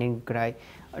indocyanin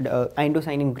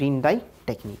green dye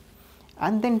technique,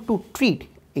 and then to treat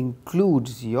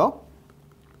includes your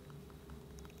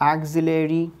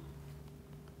axillary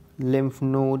lymph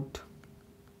node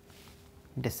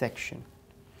dissection.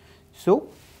 So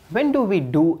when do we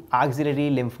do axillary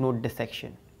lymph node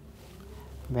dissection?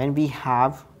 When we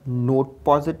have node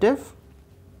positive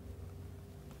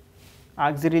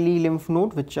axillary lymph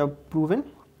node which are proven,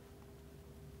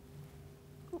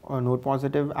 or node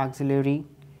positive axillary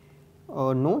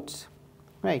nodes,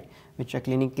 right, which are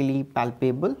clinically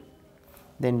palpable.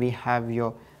 Then we have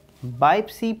your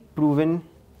biopsy proven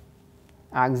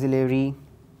axillary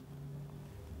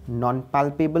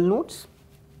non-palpable nodes,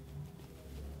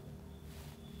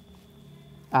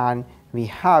 and we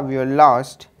have your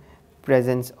last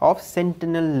presence of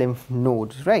sentinel lymph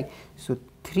nodes, right. So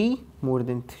more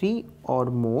than 3 or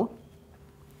more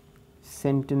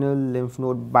sentinel lymph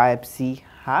node biopsy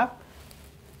have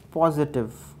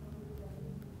positive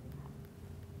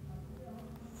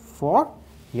for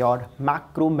your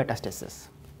macrometastasis.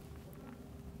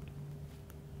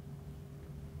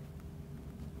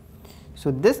 So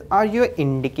these are your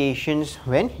indications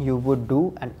when you would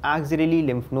do an axillary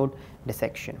lymph node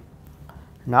dissection.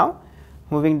 Now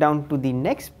moving down to the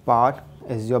next part,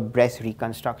 is your breast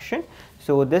reconstruction.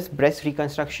 So this breast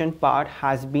reconstruction part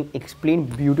has been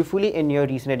explained beautifully in your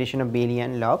recent edition of Bailey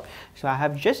and Love. So I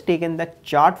have just taken the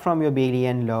chart from your Bailey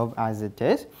and Love as it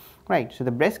is, right? So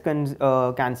the breast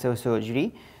cancer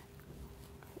surgery,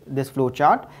 this flow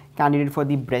chart, candidate for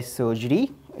the breast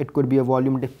surgery, it could be a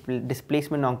volume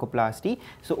displacement oncoplasty.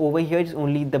 So over here is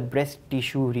only the breast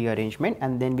tissue rearrangement,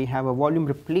 and then we have a volume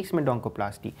replacement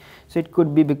oncoplasty. So it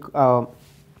could be done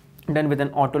with an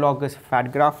autologous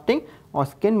fat grafting or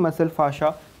skin muscle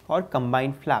fascia or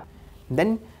combined flap.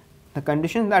 Then the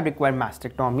conditions that require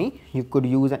mastectomy, you could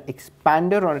use an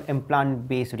expander or an implant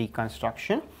based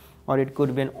reconstruction, or it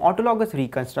could be an autologous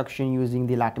reconstruction using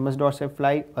the latimus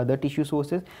dorsifli, other tissue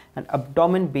sources, and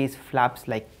abdomen based flaps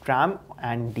like TRAM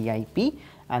and DIP,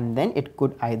 and then it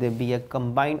could either be a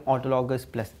combined autologous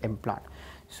plus implant.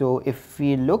 So if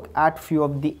we look at few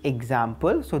of the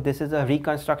examples, so this is a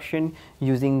reconstruction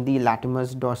using the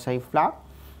latimus dorsi flap,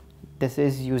 this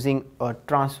is using a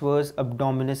transverse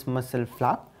abdominis muscle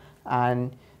flap,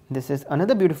 and this is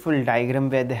another beautiful diagram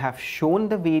where they have shown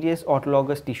the various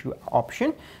autologous tissue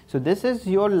option. So this is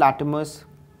your latimus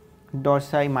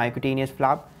dorsi myocutaneous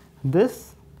flap,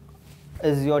 this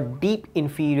is your deep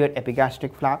inferior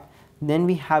epigastric flap, then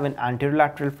we have an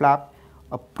anterolateral flap,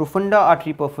 a profunda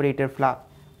artery perforator flap,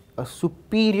 a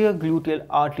superior gluteal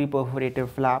artery perforator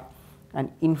flap,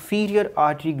 an inferior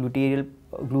artery gluteal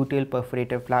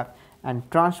perforator flap, and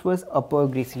transverse upper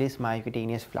gracilis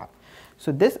myocutaneous flap.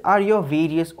 So these are your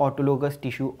various autologous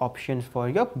tissue options for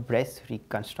your breast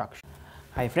reconstruction.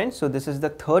 Hi friends, so this is the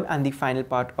third and the final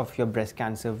part of your breast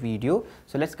cancer video.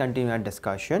 So let's continue our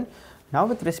discussion. Now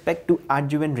with respect to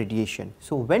adjuvant radiation.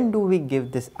 So when do we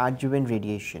give this adjuvant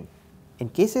radiation? In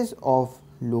cases of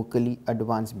locally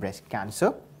advanced breast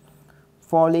cancer,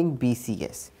 following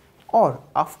BCS, or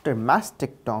after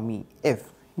mastectomy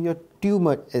if your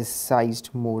tumor is sized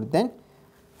more than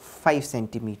 5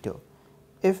 centimeter,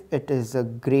 if it is a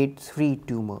grade 3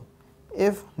 tumor,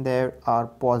 if there are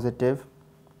positive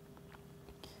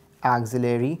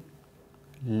axillary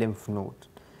lymph nodes,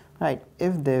 right,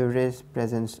 if there is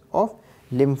presence of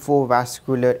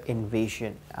lymphovascular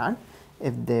invasion, and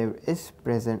if there is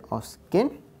presence of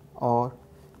skin or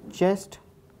chest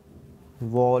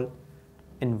wall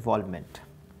involvement,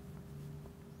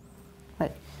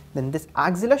 right, then this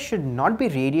axilla should not be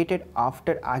radiated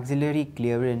after axillary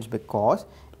clearance because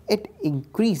it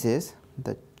increases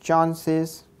the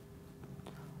chances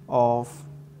of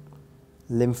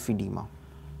lymphedema.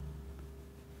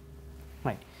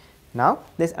 Right. Now,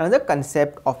 there is another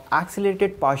concept of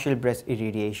accelerated partial breast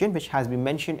irradiation which has been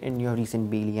mentioned in your recent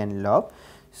Bailey and Love.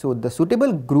 So, the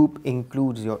suitable group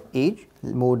includes your age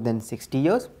more than 60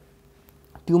 years,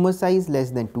 tumor size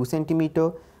less than 2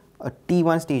 centimeter, a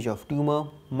T1 stage of tumor,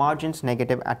 margins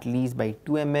negative at least by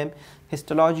 2 mm,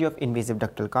 histology of invasive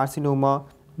ductal carcinoma,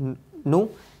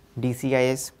 no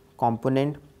DCIS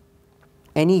component,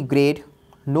 any grade,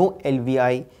 no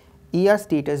LVI, ER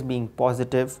status being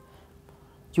positive,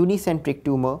 unicentric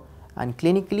tumor, and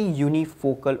clinically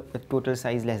unifocal with total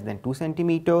size less than 2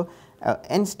 centimeter,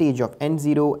 end stage of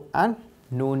N0, and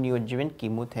no neoadjuvant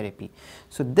chemotherapy.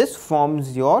 So this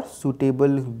forms your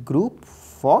suitable group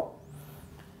for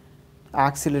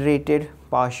accelerated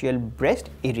partial breast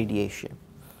irradiation.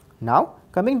 Now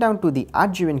coming down to the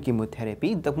adjuvant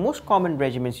chemotherapy, the most common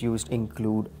regimens used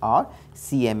include are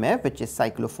CMF, which is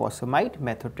cyclophosphamide,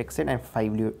 methotrexate, and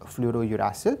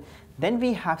 5-fluorouracil. Then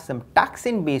we have some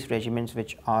taxane based regimens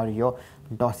which are your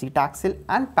docetaxel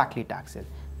and paclitaxel.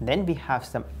 Then we have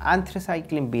some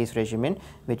anthracycline based regimen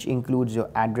which includes your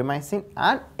adriamycin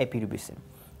and epirubicin.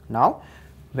 Now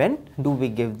when do we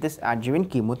give this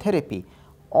adjuvant chemotherapy?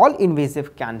 All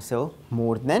invasive cancer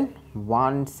more than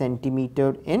 1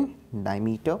 centimeter in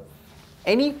diameter,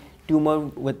 any tumor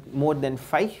with more than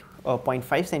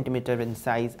 5.5 centimeter in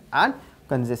size and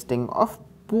consisting of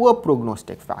poor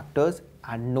prognostic factors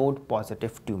and node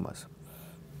positive tumors.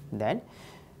 Then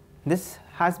this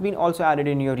has been also added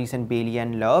in your recent Bailey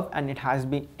and Love, and it has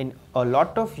been in a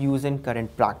lot of use in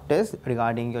current practice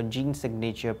regarding your gene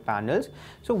signature panels.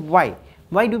 So why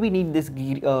do we need this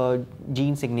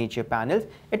gene signature panels?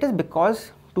 It is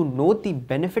because to know the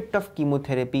benefit of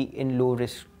chemotherapy in low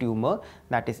risk tumor,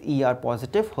 that is ER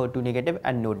positive, HER2 negative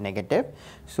and node negative.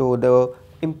 So the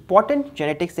important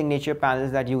genetic signature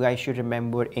panels that you guys should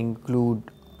remember include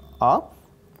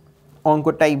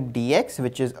Oncotype DX,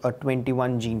 which is a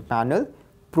 21 gene panel,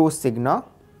 ProSigna,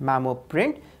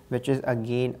 Mammoprint, which is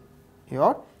again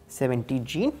your 70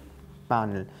 gene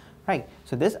panel, right.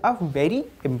 So these are very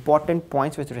important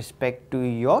points with respect to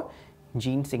your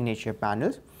gene signature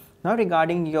panels. Now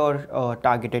regarding your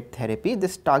targeted therapy,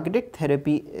 this targeted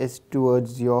therapy is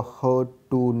towards your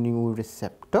HER2 new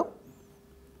receptor,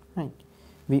 right.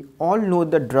 We all know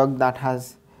the drug that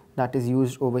is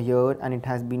used over here, and it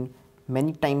has been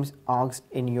many times asked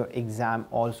in your exam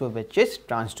also, which is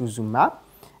trastuzumab,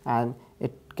 and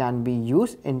it can be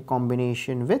used in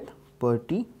combination with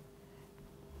perti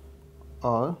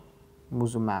or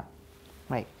muzumab,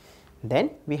 right. Then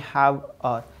we have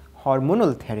a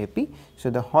hormonal therapy.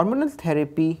 So the hormonal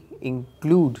therapy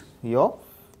includes your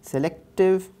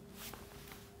selective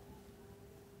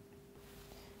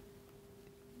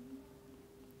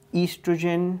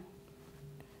estrogen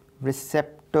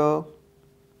receptor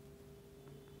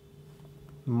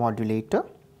modulator,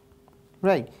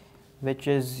 right, which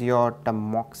is your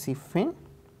tamoxifen,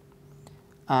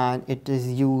 and it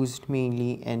is used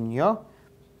mainly in your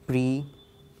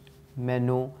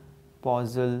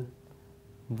premenopausal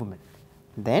women.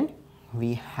 Then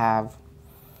we have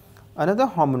another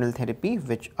hormonal therapy,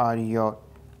 which are your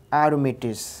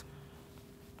aromatase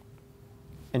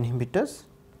inhibitors,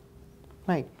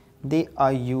 right. They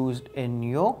are used in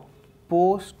your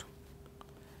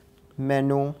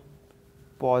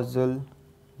postmenopausal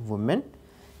women.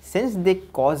 Since they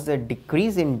cause a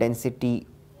decrease in density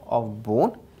of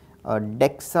bone, a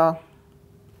DEXA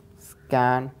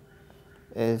scan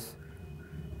is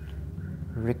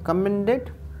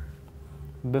recommended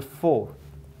before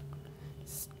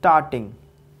starting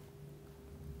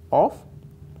of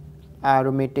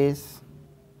aromatase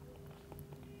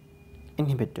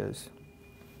inhibitors,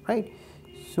 right.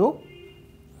 So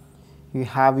you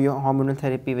have your hormonal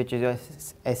therapy, which is your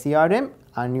SERM,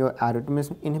 and your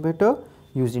aromatase inhibitor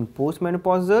used in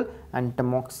postmenopausal, and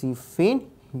tamoxifen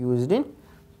used in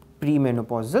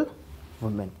premenopausal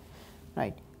women,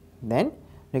 right. Then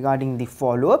regarding the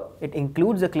follow-up, it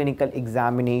includes a clinical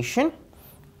examination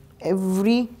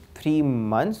every 3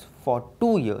 months for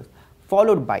 2 years,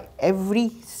 followed by every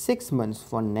 6 months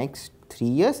for next 3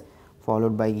 years,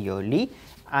 followed by yearly.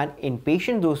 And in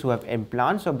patients those who have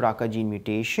implants or BRCA gene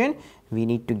mutation, we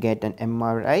need to get an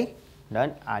MRI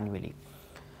done annually.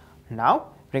 Now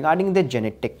regarding the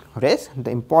genetic risk, the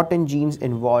important genes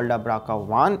involved are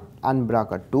BRCA1 and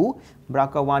BRCA2.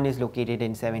 BRCA1 is located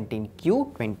in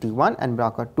 17q21 and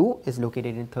BRCA2 is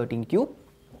located in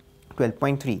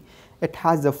 13q12.3. It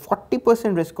has a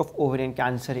 40% risk of ovarian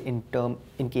cancer in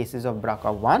cases of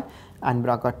BRCA1, and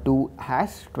BRCA2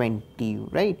 has 20,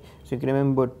 right. So you can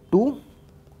remember 2,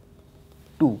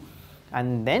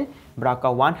 and then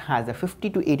BRCA1 has a 50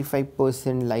 to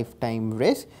 85% lifetime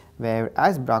risk,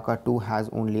 whereas BRCA2 has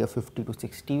only a 50 to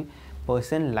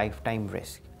 60% lifetime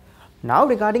risk. Now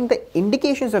regarding the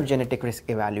indications of genetic risk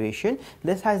evaluation,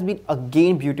 this has been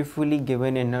again beautifully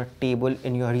given in a table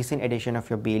in your recent edition of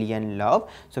your Bailey and Love,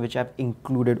 so which I have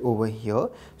included over here.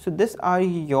 So these are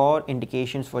your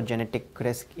indications for genetic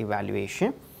risk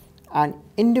evaluation. An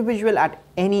individual at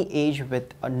any age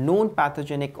with a known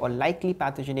pathogenic or likely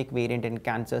pathogenic variant in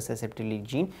cancer susceptibility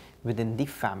gene within the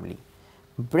family.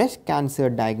 Breast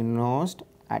cancer diagnosed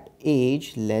at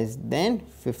age less than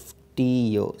 50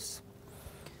 years.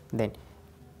 Then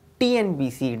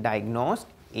TNBC diagnosed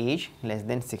age less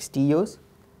than 60 years.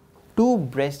 2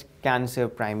 breast cancer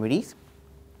primaries.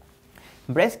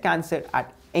 Breast cancer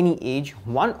at any age,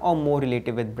 1 or more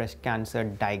relative with breast cancer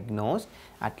diagnosed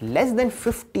at less than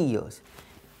 50 years,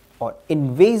 or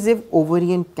invasive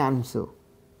ovarian cancer,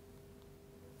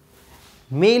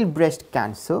 male breast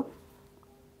cancer,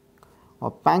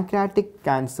 or pancreatic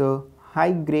cancer,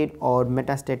 high grade or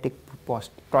metastatic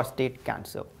prostate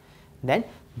cancer. Then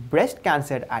breast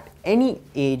cancer at any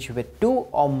age with 2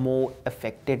 or more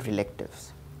affected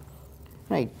relatives,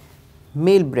 right.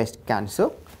 Male breast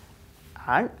cancer,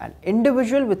 and an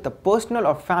individual with a personal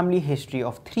or family history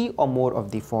of 3 or more of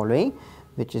the following,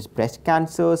 which is breast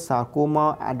cancer,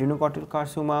 sarcoma, adrenocortical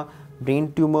carcinoma,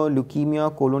 brain tumor, leukemia,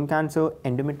 colon cancer,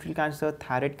 endometrial cancer,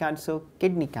 thyroid cancer,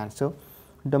 kidney cancer,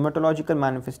 dermatological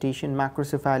manifestation,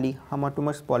 macrocephaly,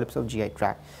 hematomas, polyps of GI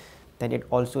tract. Then it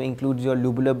also includes your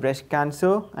lobular breast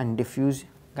cancer and diffuse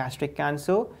gastric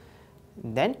cancer.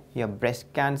 Then your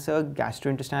breast cancer,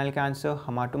 gastrointestinal cancer,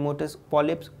 hematomatous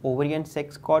polyps, ovarian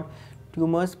sex cord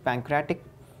tumors, pancreatic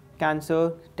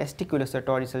cancer, testicular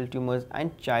sartorial tumors,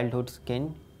 and childhood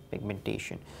skin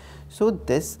pigmentation. So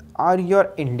these are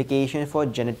your indications for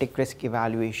genetic risk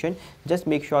evaluation. Just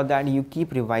make sure that you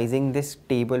keep revising this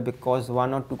table, because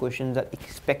 1 or 2 questions are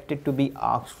expected to be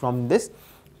asked from this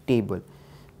table.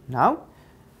 Now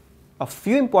a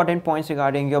few important points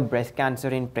regarding your breast cancer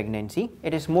in pregnancy.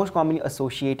 It is most commonly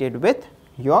associated with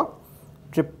your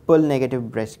triple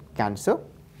negative breast cancer.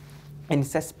 In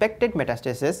suspected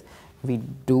metastasis, we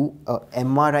do a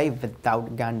MRI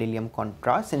without gadolinium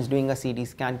contrast, since doing a CT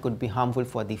scan could be harmful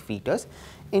for the fetus.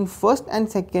 In first and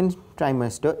second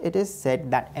trimester, it is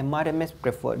said that MRM is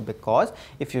preferred because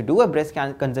if you do a breast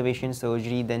conservation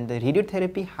surgery, then the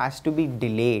radiotherapy has to be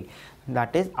delayed.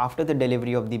 That is after the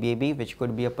delivery of the baby, which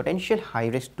could be a potential high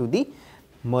risk to the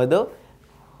mother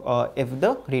if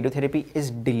the radiotherapy is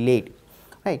delayed.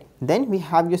 Right. Then we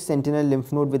have your sentinel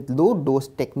lymph node with low dose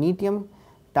technetium,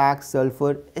 tax,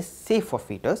 sulfur is safe for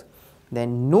fetus.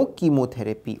 Then no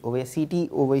chemotherapy. Over CT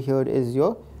over here is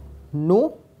your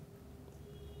no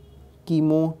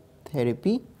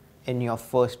chemotherapy in your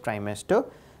first trimester.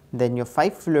 Then your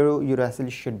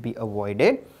 5-fluorouracil should be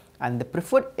avoided, and the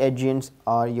preferred agents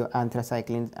are your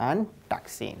anthracyclines and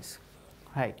taxanes.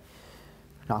 Right.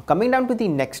 Now coming down to the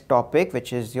next topic,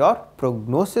 which is your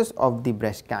prognosis of the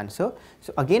breast cancer.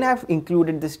 So again, I have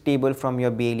included this table from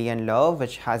your Bailey and Love,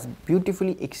 which has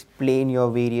beautifully explained your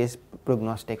various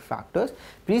prognostic factors.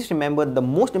 Please remember, the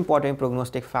most important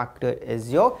prognostic factor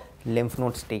is your lymph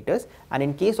node status, and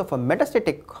in case of a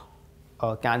metastatic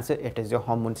cancer, it is your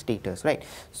hormone status, right?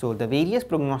 So the various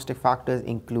prognostic factors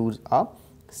includes a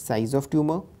size of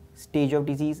tumor, stage of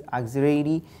disease,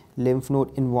 axillary lymph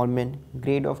node involvement,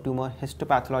 grade of tumor,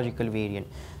 histopathological variant,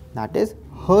 that is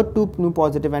HER2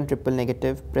 positive and triple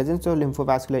negative, presence of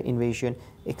lymphovascular invasion,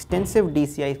 extensive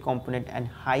DCI component, and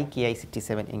high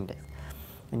Ki67 index.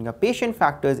 And your patient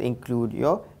factors include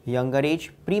your younger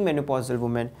age, premenopausal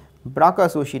woman, BRCA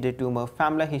associated tumor,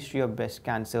 family history of breast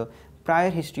cancer, prior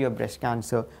history of breast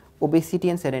cancer, obesity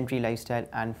and sedentary lifestyle,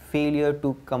 and failure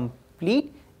to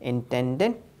complete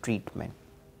intended treatment.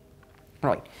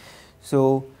 Right.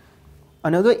 So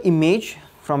another image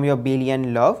from your Bailey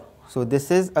and Love. So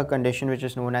this is a condition which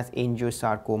is known as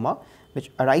angiosarcoma,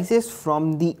 which arises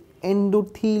from the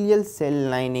endothelial cell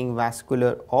lining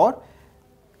vascular or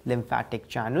lymphatic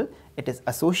channel. It is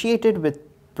associated with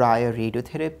prior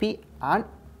radiotherapy and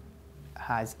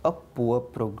has a poor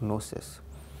prognosis.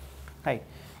 Right.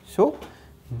 So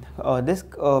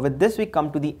with this we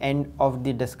come to the end of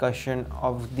the discussion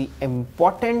of the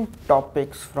important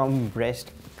topics from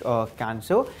breast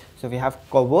cancer. So we have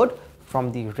covered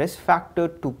from the risk factor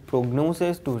to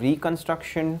prognosis to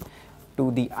reconstruction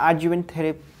to the adjuvant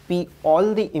therapy,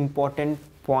 all the important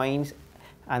points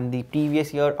and the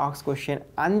previous year asked question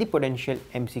and the potential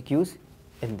MCQs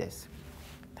in this.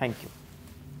 Thank you.